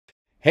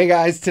Hey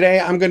guys, today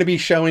I'm going to be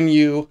showing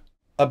you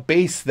a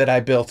base that I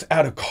built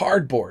out of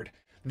cardboard.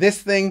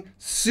 This thing,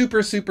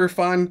 super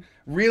fun,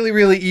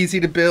 really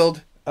easy to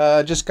build.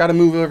 Just got to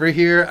move over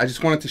here. I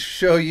just wanted to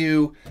show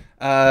you,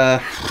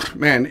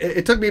 man,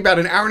 it took me about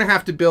an hour and a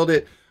half to build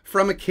it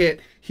from a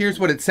kit. Here's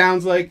what it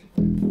sounds like.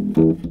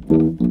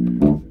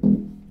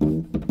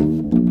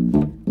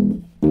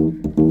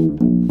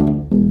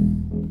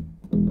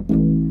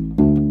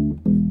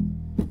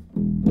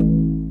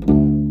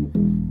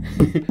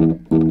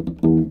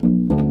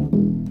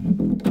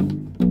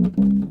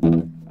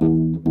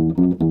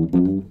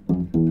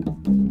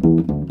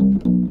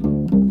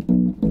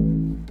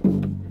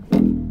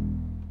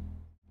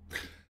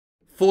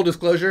 Full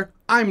disclosure,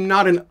 I'm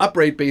not an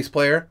upright bass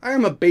player. I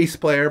am a bass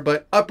player,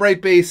 but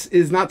upright bass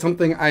is not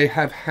something I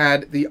have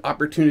had the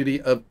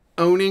opportunity of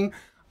owning.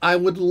 I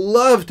would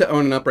love to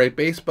own an upright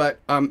bass, but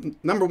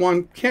number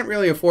one, can't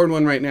really afford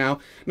one right now.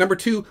 Number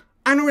two,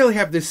 I don't really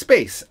have this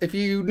space. If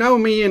you know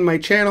me and my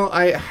channel,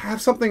 I have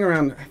something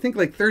around, I think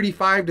like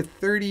 35 to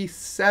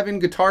 37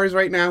 guitars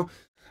right now.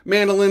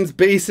 Mandolins,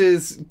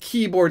 basses,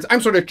 keyboards.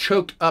 I'm sort of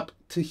choked up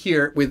to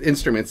here with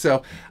instruments.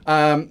 So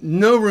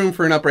no room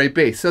for an upright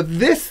bass. So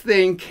this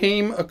thing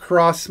came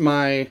across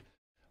my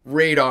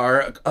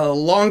radar a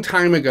long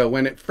time ago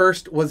when it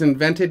first was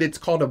invented. It's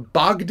called a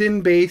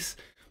BOGDON bass.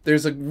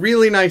 There's a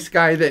really nice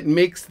guy that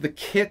makes the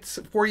kits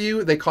for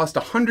you. They cost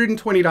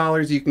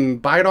 $120. You can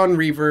buy it on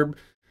Reverb,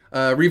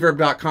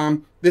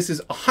 reverb.com. This is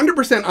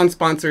 100%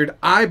 unsponsored.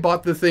 I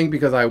bought the thing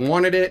because I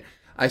wanted it.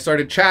 I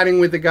started chatting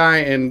with the guy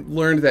and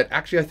learned that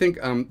actually I think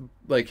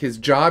like his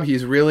job,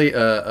 he's really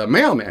a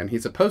mailman.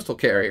 He's a postal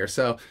carrier.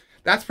 So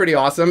that's pretty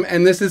awesome.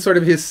 And this is sort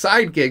of his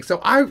side gig. So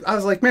I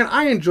was like, man,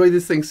 I enjoy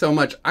this thing so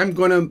much. I'm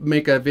going to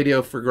make a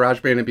video for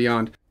GarageBand and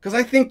beyond because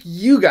I think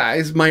you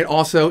guys might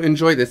also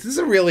enjoy this. This is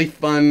a really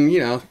fun, you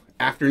know,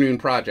 afternoon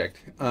project.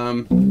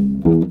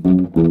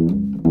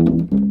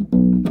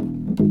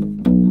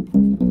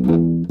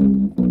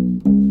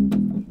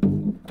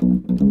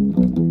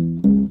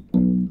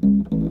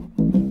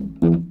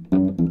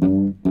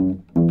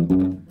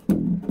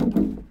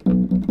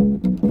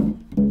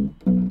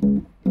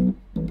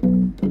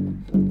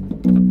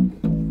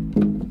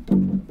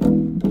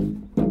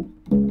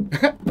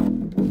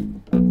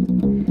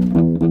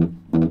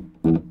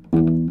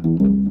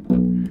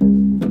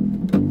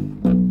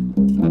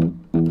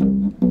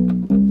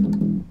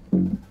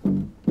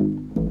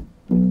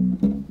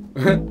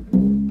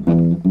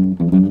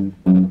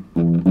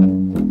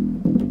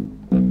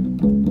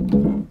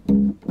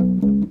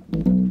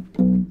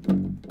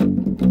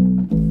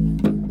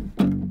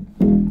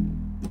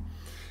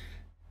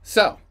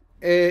 So,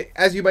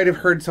 as you might have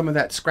heard some of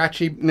that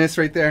scratchiness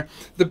right there,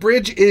 the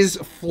bridge is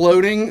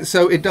floating,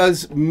 so it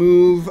does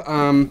move.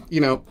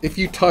 You know, if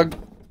you tug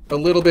a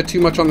little bit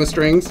too much on the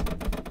strings,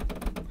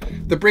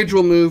 the bridge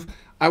will move.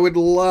 I would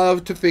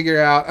love to figure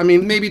out, I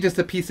mean, maybe just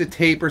a piece of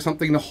tape or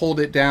something to hold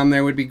it down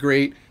there would be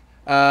great.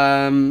 But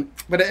I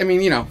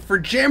mean, you know, for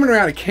jamming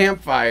around a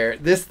campfire,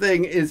 this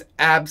thing is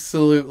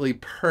absolutely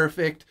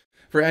perfect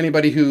for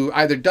anybody who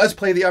either does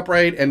play the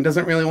upright and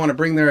doesn't really want to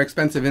bring their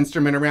expensive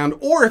instrument around,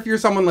 or if you're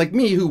someone like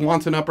me who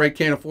wants an upright,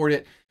 can't afford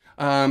it,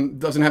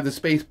 doesn't have the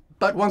space,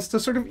 but wants to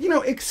sort of, you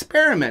know,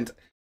 experiment.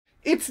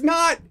 It's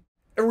not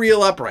a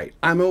real upright.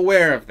 I'm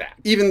aware of that.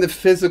 Even the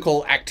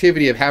physical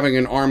activity of having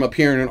an arm up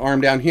here and an arm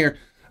down here,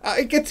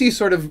 it gets you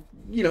sort of,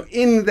 you know,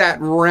 in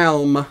that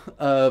realm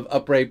of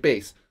upright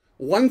bass.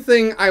 One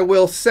thing I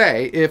will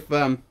say, if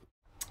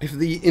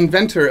the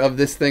inventor of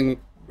this thing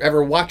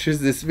ever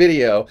watches this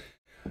video,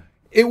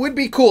 it would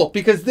be cool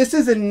because this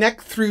is a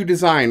neck through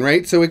design,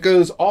 right? So it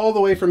goes all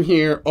the way from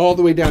here, all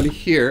the way down to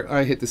here.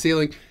 I hit the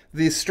ceiling.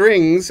 The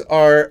strings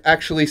are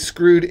actually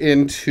screwed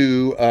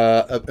into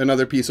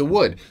another piece of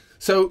wood.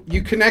 So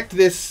you connect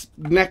this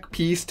neck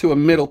piece to a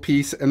middle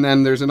piece, and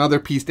then there's another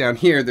piece down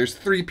here. There's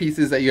three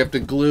pieces that you have to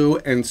glue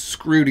and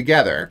screw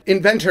together.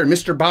 Inventor,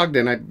 Mr.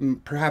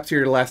 Bogdan, perhaps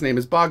your last name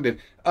is Bogdan.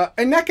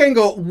 A neck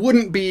angle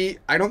wouldn't be,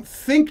 I don't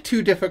think,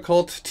 too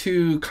difficult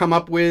to come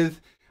up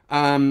with.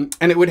 And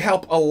it would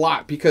help a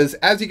lot because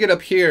as you get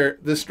up here,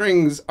 the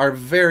strings are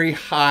very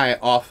high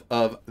off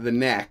of the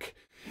neck.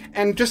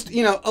 And just,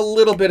 you know, a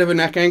little bit of a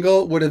neck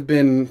angle would have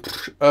been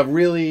a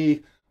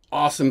really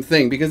awesome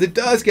thing because it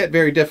does get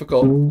very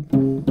difficult.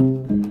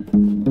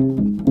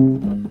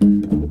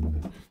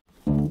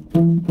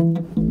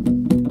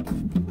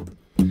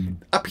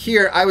 Up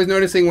here, I was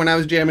noticing when I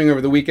was jamming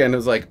over the weekend, I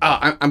was like,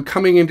 I'm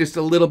coming in just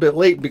a little bit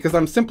late because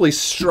I'm simply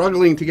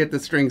struggling to get the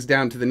strings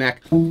down to the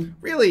neck.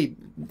 Really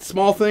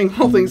small thing,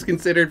 all things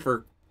considered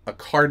for a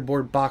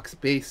cardboard box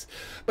bass.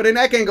 But a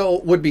neck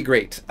angle would be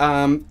great.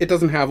 It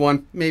doesn't have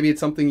one. Maybe it's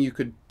something you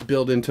could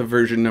build into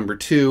version number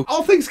 2.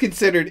 All things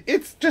considered,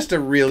 it's just a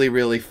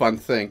really fun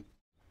thing.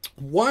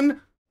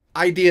 One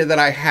idea that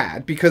I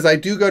had, because I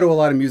do go to a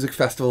lot of music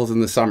festivals in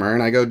the summer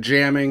and I go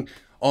jamming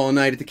all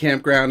night at the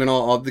campground and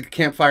all the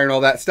campfire and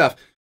all that stuff.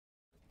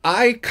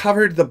 I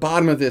covered the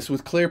bottom of this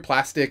with clear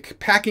plastic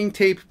packing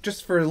tape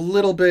just for a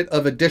little bit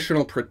of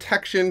additional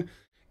protection.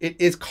 it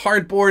is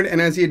cardboard,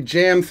 and as you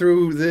jam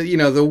through the, you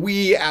know, the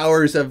wee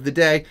hours of the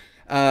day,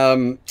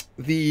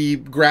 the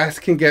grass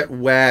can get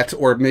wet,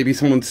 or maybe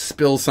someone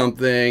spills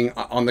something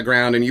on the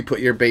ground and you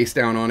put your base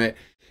down on it.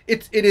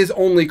 It is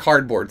only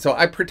cardboard. So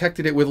I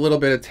protected it with a little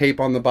bit of tape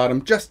on the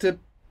bottom just to,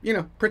 you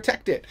know,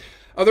 protect it.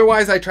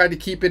 Otherwise, I tried to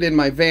keep it in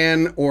my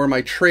van or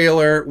my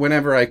trailer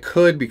whenever I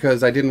could,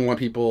 because I didn't want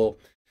people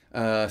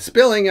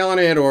spilling on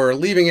it or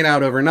leaving it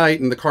out overnight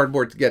and the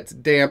cardboard gets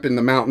damp in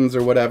the mountains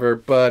or whatever.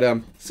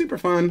 But super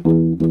fun.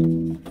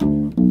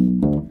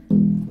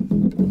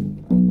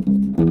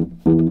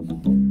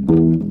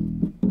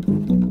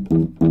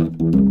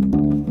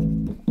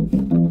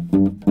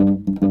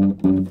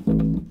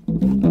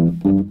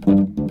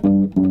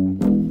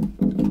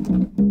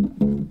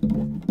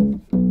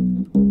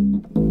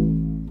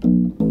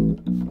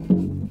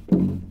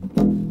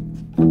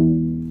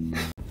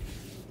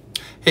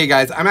 Hey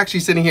guys, I'm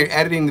actually sitting here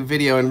editing the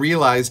video and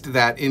realized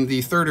that in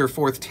the third or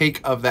fourth take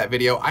of that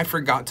video, I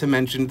forgot to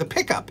mention the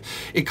pickup.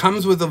 It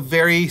comes with a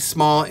very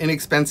small,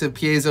 inexpensive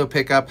piezo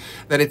pickup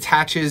that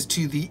attaches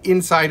to the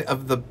inside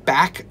of the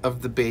back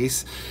of the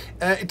base.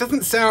 It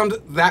doesn't sound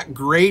that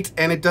great,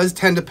 and it does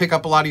tend to pick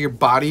up a lot of your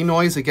body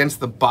noise against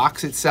the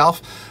box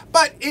itself,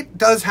 but it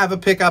does have a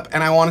pickup,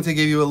 and I wanted to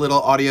give you a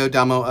little audio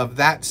demo of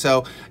that.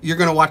 So you're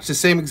gonna watch the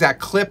same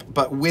exact clip,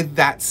 but with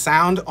that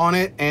sound on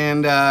it,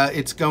 and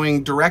it's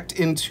going direct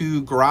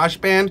into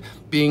GarageBand,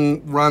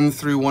 being run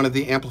through one of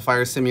the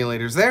amplifier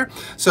simulators there.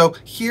 So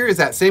here is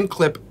that same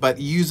clip, but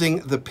using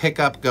the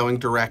pickup going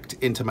direct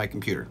into my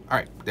computer. All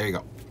right, there you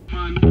go.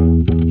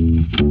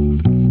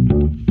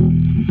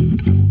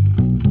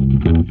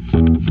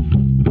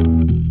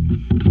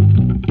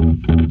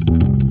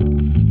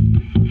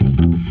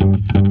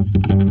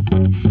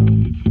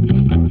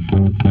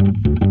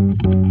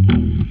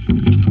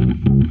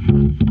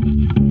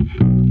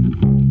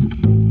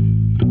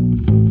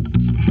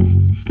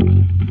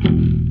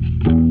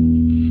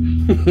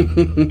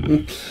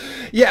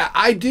 Yeah,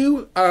 I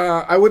do.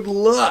 I would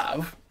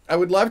love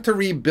to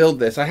rebuild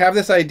this. I have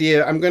this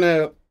idea. I'm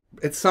gonna,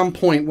 at some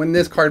point when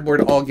this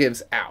cardboard all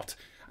gives out,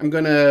 I'm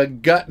gonna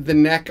gut the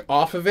neck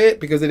off of it,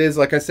 because it is,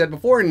 like I said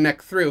before,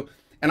 neck through,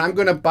 and I'm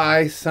gonna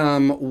buy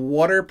some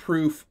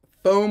waterproof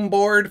foam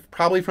board,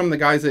 probably from the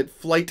guys at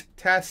Flight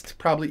Test.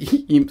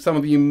 Probably some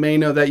of you may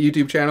know that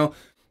YouTube channel.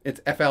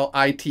 It's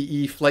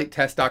FLITE,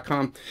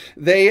 flighttest.com.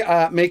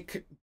 They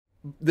make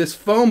this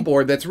foam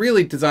board that's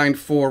really designed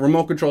for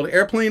remote controlled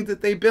airplanes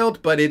that they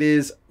build, but it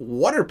is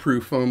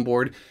waterproof foam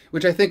board,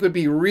 which I think would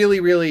be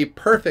really, really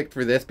perfect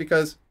for this,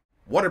 because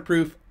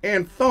waterproof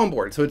and foam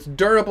board. So it's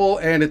durable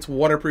and it's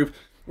waterproof.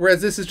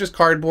 Whereas this is just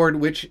cardboard,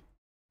 which,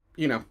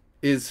 you know,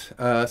 is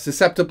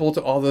susceptible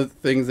to all the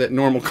things that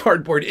normal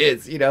cardboard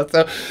is, you know.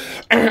 So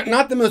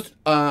not the most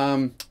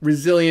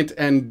resilient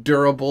and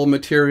durable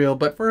material,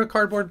 but for a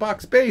cardboard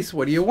box base,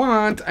 what do you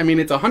want? I mean,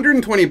 it's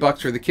 120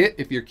 bucks for the kit,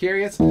 if you're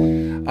curious.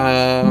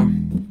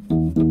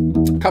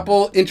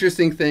 Couple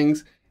interesting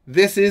things.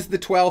 This is the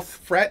 12th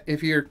fret,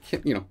 if you're,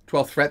 you know,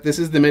 12th fret. This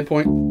is the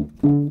midpoint.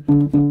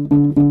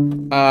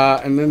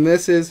 And then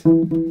this is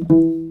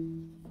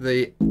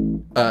the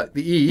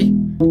E,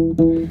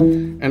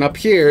 and up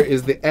here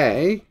is the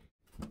A.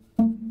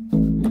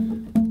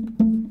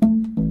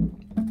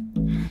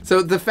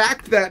 So the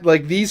fact that,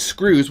 like, these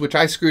screws, which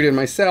I screwed in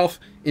myself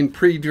in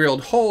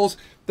pre-drilled holes,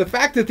 the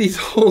fact that these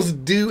holes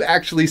do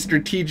actually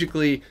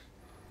strategically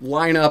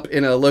line up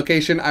in a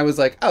location, I was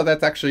like, oh,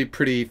 that's actually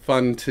pretty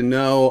fun to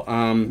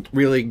know.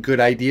 Really good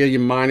idea. You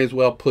might as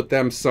well put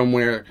them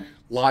somewhere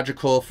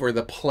logical for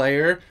the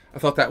player. I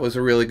thought that was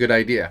a really good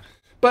idea.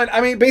 But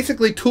I mean,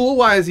 basically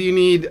tool-wise, you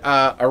need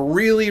a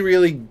really,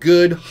 really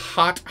good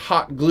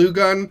hot glue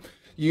gun.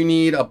 You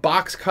need a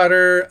box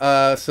cutter,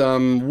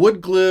 some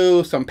wood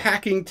glue, some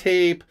packing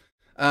tape.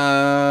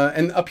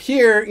 And up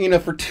here, you know,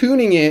 for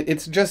tuning it,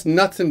 it's just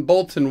nuts and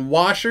bolts and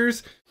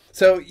washers.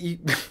 So you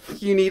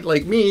need,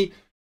 like me,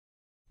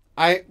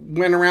 I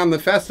went around the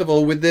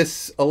festival with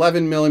this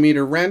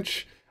 11mm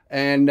wrench.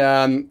 And,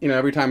 you know,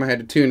 every time I had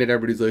to tune it,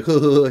 everybody's like,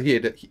 oh, he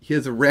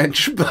has a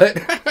wrench. But,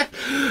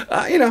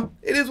 you know,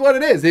 it is what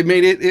it is.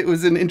 It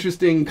was an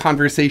interesting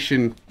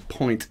conversation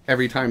point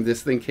every time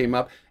this thing came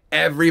up.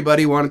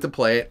 Everybody wanted to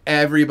play it.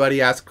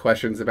 Everybody asked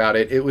questions about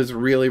it. It was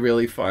really,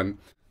 really fun.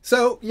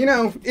 So, you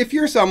know, if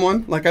you're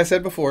someone, like I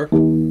said before,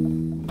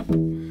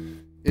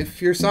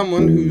 if you're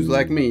someone who's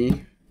like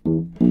me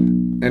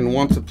and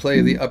wants to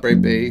play the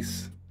upright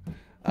bass,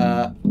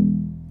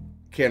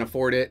 can't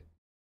afford it,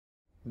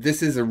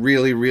 this is a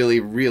really,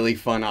 really, really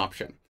fun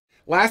option.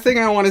 Last thing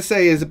I want to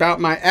say is about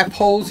my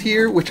F-holes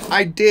here, which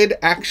I did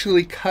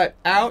actually cut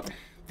out.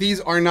 These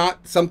are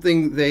not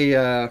something they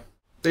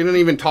don't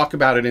even talk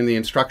about it in the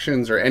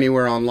instructions or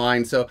anywhere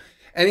online. So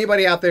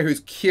anybody out there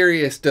who's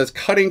curious, does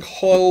cutting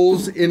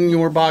holes in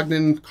your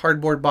BOGDON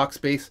cardboard box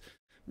base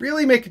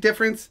really make a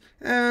difference?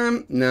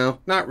 No,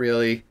 not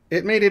really.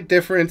 It made a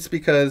difference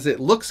because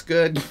it looks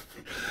good.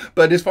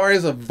 But as far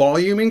as a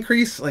volume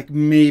increase, like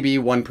maybe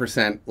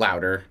 1%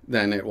 louder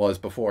than it was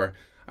before.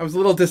 I was a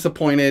little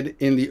disappointed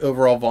in the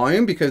overall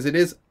volume because it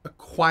is a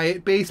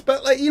quiet bass,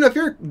 but like, you know, if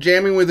you're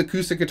jamming with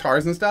acoustic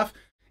guitars and stuff,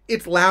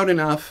 it's loud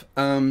enough.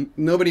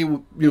 Nobody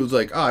was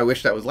like, oh, I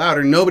wish that was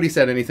louder. Nobody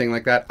said anything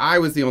like that. I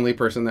was the only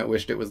person that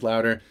wished it was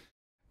louder.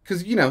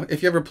 Because, you know,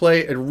 if you ever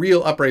play a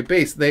real upright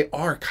bass, they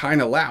are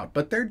kind of loud,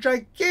 but they're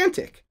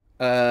gigantic,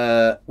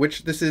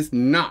 which this is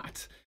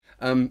not.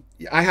 I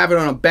have it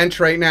on a bench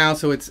right now,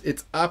 so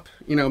it's up,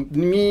 you know,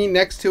 me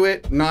next to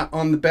it, not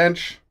on the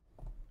bench.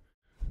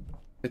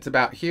 It's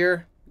about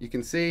here. You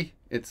can see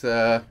it's,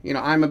 you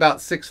know, I'm about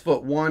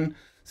 6'1",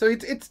 so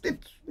it's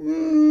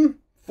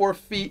 4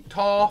 feet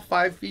tall,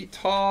 5 feet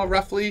tall,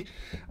 roughly.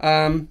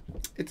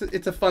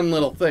 It's a fun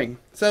little thing.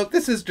 So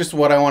this is just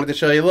what I wanted to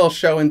show you, a little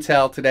show and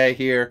tell today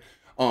here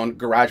on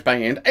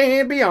GarageBand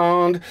and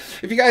Beyond.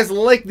 If you guys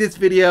like this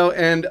video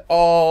and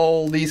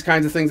all these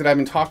kinds of things that I've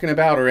been talking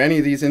about, or any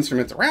of these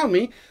instruments around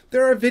me,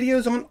 there are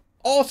videos on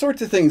all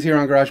sorts of things here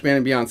on GarageBand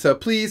and Beyond. So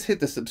please hit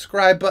the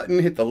subscribe button,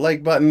 hit the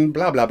like button,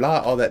 blah, blah, blah,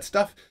 all that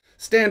stuff.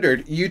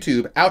 Standard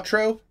YouTube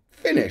outro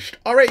finished.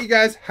 All right, you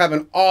guys, have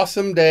an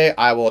awesome day.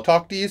 I will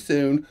talk to you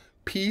soon.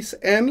 Peace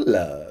and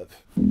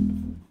love.